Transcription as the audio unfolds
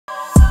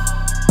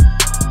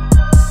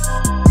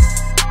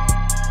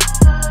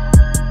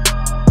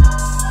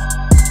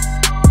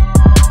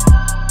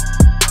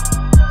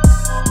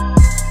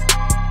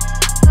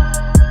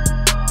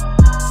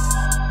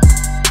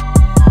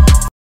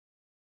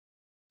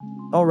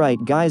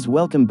Alright guys,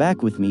 welcome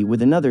back with me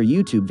with another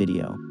YouTube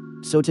video.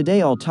 So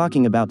today I'll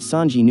talking about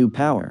Sanji new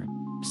power.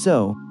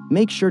 So,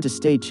 make sure to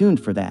stay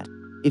tuned for that.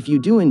 If you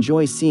do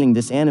enjoy seeing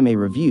this anime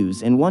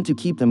reviews and want to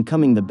keep them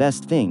coming, the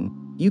best thing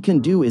you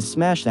can do is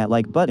smash that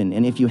like button,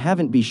 and if you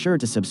haven't, be sure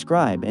to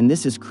subscribe, and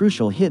this is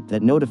crucial, hit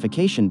that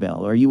notification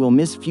bell or you will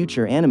miss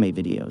future anime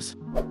videos.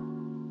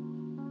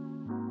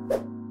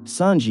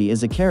 Sanji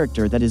is a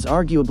character that is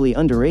arguably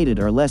underrated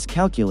or less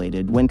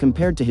calculated when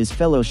compared to his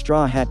fellow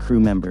Straw Hat crew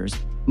members,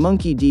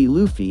 Monkey D.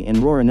 Luffy and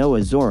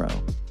Roronoa Zoro.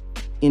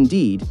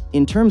 Indeed,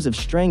 in terms of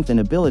strength and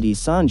ability,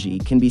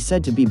 Sanji can be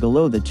said to be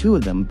below the two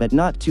of them but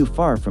not too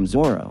far from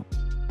Zoro.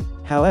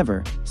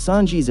 However,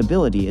 Sanji's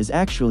ability is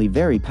actually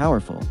very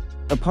powerful.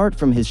 Apart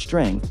from his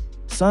strength,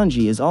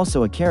 Sanji is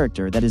also a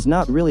character that is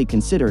not really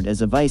considered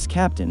as a vice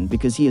captain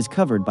because he is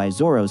covered by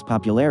Zoro's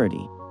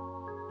popularity.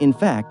 In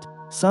fact,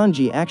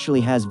 Sanji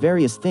actually has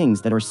various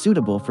things that are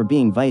suitable for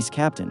being vice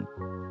captain.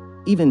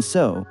 Even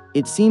so,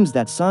 it seems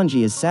that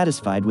Sanji is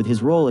satisfied with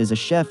his role as a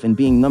chef and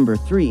being number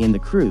 3 in the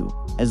crew,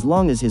 as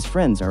long as his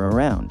friends are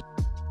around.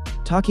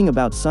 Talking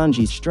about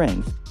Sanji's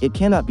strength, it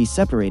cannot be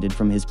separated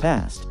from his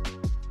past.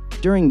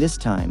 During this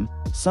time,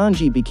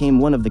 Sanji became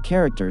one of the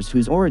characters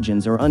whose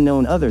origins are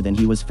unknown, other than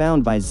he was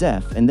found by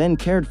Zeph and then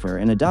cared for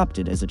and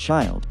adopted as a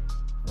child.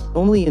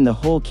 Only in the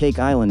Whole Cake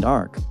Island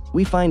arc,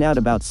 we find out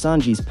about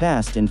Sanji's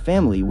past and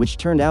family, which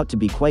turned out to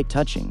be quite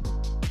touching.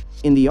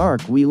 In the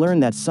arc, we learn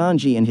that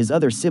Sanji and his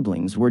other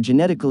siblings were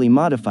genetically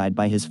modified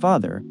by his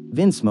father,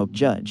 Vinsmoke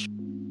Judge.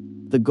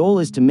 The goal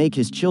is to make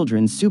his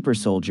children super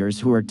soldiers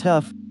who are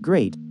tough,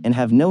 great, and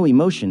have no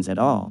emotions at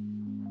all.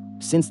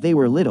 Since they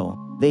were little,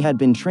 they had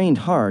been trained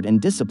hard and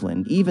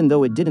disciplined, even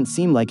though it didn't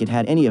seem like it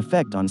had any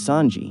effect on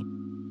Sanji.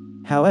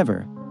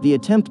 However, the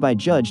attempt by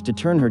Judge to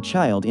turn her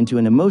child into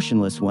an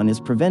emotionless one is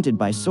prevented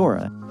by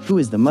Sora, who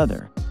is the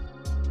mother.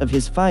 Of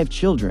his 5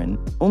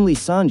 children, only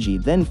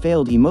Sanji then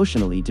failed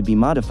emotionally to be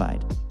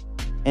modified.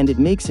 And it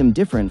makes him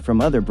different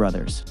from other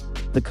brothers.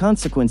 The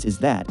consequence is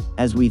that,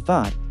 as we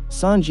thought,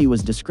 Sanji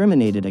was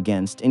discriminated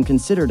against and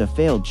considered a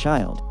failed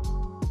child.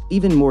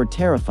 Even more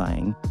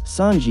terrifying,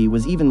 Sanji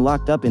was even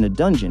locked up in a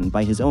dungeon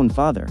by his own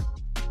father.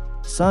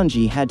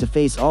 Sanji had to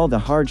face all the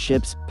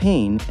hardships,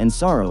 pain, and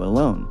sorrow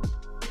alone.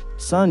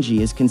 Sanji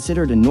is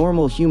considered a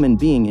normal human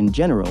being in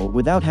general,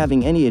 without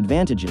having any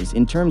advantages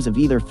in terms of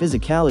either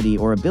physicality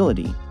or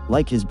ability,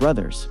 like his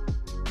brothers.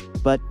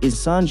 But, is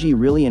Sanji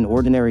really an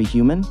ordinary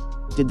human?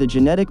 Did the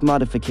genetic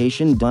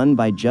modification done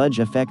by Judge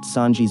affect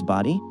Sanji's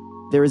body?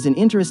 There is an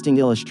interesting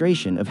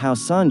illustration of how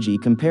Sanji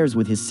compares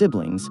with his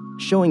siblings,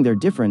 showing their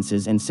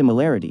differences and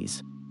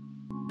similarities.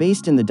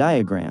 Based in the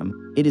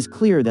diagram, it is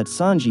clear that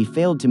Sanji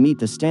failed to meet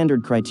the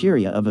standard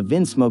criteria of a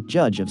Vinsmoke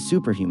Judge of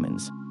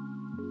superhumans.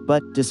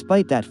 But,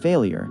 despite that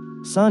failure,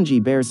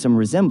 Sanji bears some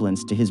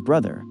resemblance to his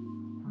brother.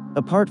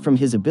 Apart from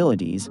his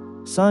abilities,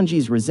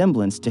 Sanji's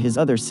resemblance to his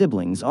other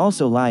siblings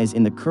also lies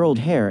in the curled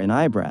hair and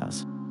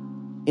eyebrows.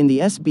 In the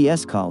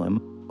SBS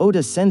column,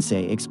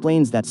 Oda-sensei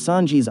explains that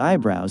Sanji's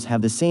eyebrows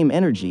have the same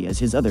energy as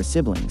his other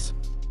siblings.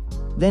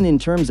 Then in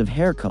terms of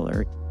hair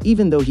color,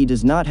 even though he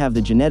does not have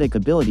the genetic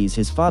abilities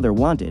his father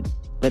wanted,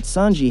 that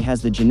Sanji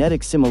has the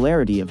genetic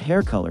similarity of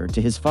hair color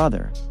to his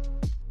father.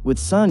 With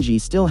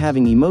Sanji still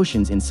having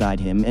emotions inside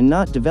him and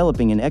not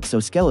developing an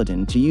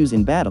exoskeleton to use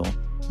in battle,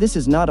 this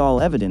is not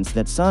all evidence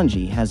that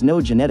Sanji has no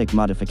genetic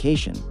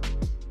modification.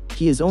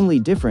 He is only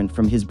different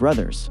from his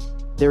brothers.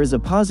 There is a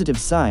positive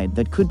side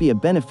that could be a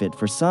benefit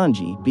for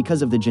Sanji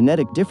because of the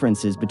genetic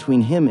differences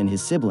between him and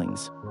his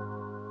siblings.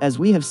 As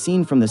we have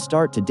seen from the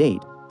start to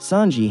date,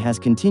 Sanji has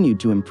continued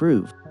to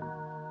improve.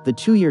 The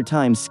 2-year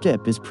time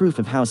skip is proof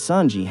of how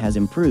Sanji has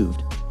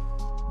improved.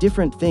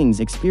 Different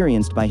things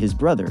experienced by his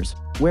brothers,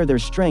 where their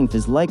strength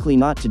is likely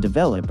not to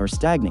develop or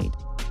stagnate.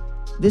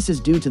 This is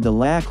due to the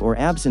lack or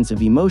absence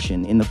of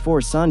emotion in the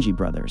 4 Sanji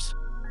brothers.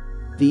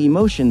 The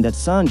emotion that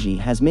Sanji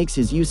has makes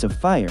his use of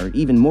fire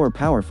even more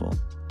powerful.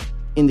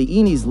 In the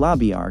Enies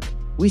Lobby arc,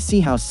 we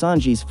see how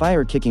Sanji's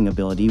fire-kicking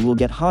ability will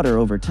get hotter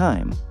over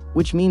time,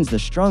 which means the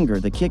stronger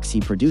the kicks he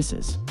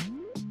produces.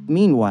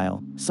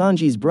 Meanwhile,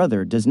 Sanji's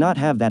brother does not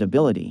have that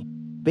ability.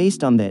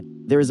 Based on that,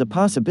 there is a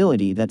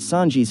possibility that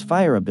Sanji's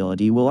fire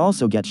ability will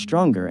also get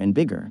stronger and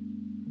bigger.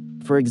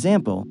 For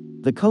example,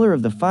 the color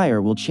of the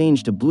fire will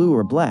change to blue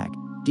or black,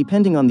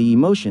 depending on the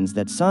emotions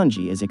that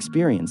Sanji is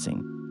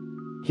experiencing.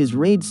 His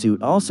raid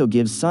suit also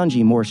gives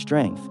Sanji more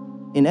strength.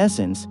 In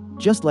essence,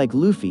 just like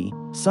Luffy,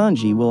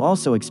 Sanji will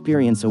also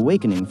experience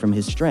awakening from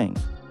his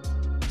strength.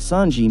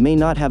 Sanji may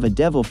not have a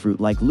devil fruit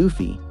like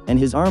Luffy, and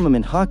his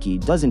armament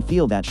haki doesn't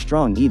feel that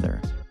strong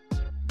either.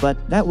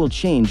 But, that will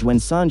change when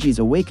Sanji's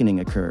awakening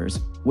occurs,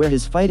 where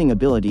his fighting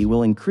ability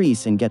will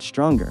increase and get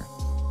stronger.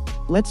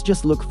 Let's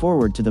just look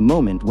forward to the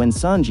moment when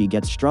Sanji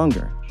gets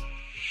stronger.